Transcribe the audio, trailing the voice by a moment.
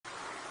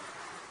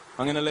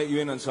I'm going to let you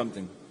in on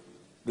something.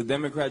 The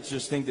Democrats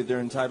just think that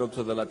they're entitled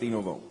to the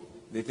Latino vote.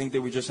 They think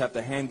that we just have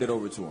to hand it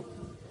over to them.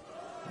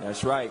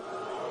 That's right.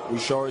 We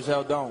sure as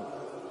hell don't.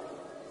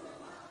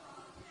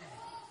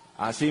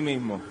 Así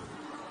mismo.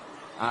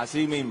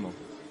 Así mismo.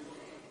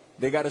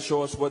 They got to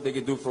show us what they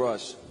can do for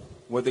us,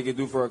 what they can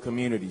do for our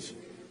communities.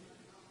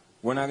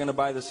 We're not going to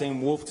buy the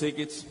same wolf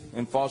tickets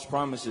and false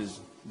promises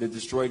that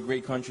destroyed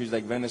great countries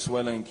like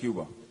Venezuela and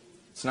Cuba.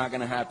 It's not going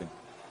to happen.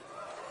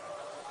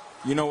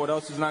 You know what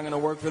else is not going to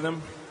work for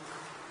them?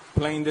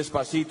 Playing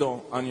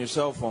Despacito on your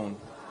cell phone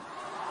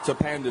to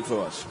pander to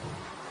us.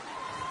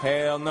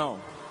 Hell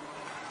no.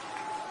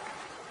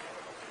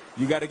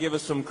 You got to give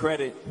us some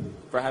credit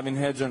for having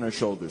heads on our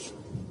shoulders.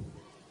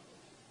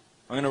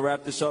 I'm going to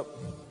wrap this up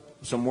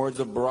with some words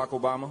of Barack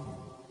Obama.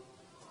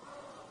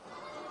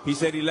 He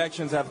said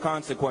elections have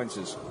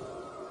consequences.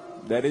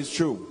 That is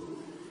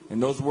true.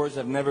 And those words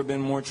have never been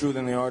more true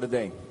than they are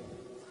today.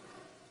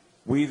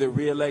 We either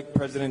re-elect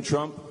President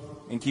Trump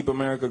and keep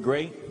America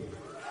great.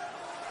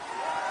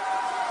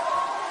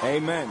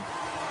 Amen.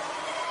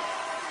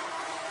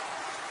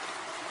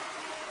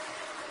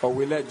 Or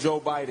we let Joe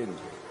Biden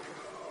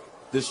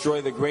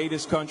destroy the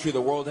greatest country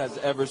the world has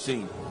ever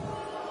seen.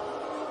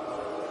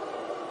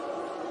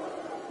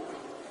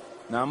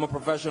 Now, I'm a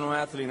professional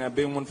athlete, and I've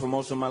been one for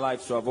most of my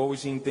life, so I've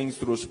always seen things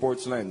through a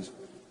sports lens.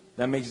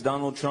 That makes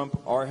Donald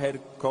Trump our head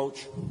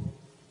coach.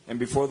 And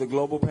before the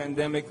global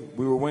pandemic,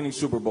 we were winning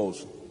Super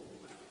Bowls.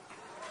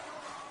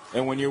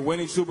 And when you're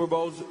winning Super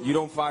Bowls, you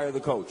don't fire the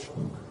coach.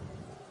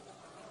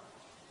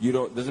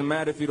 Doesn't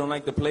matter if you don't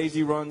like the plays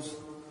he runs,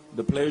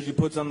 the players he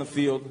puts on the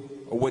field,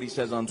 or what he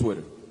says on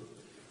Twitter.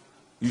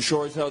 You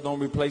sure as hell don't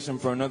replace him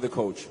for another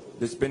coach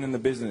that's been in the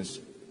business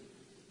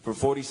for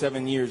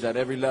 47 years at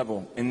every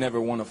level and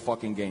never won a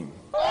fucking game.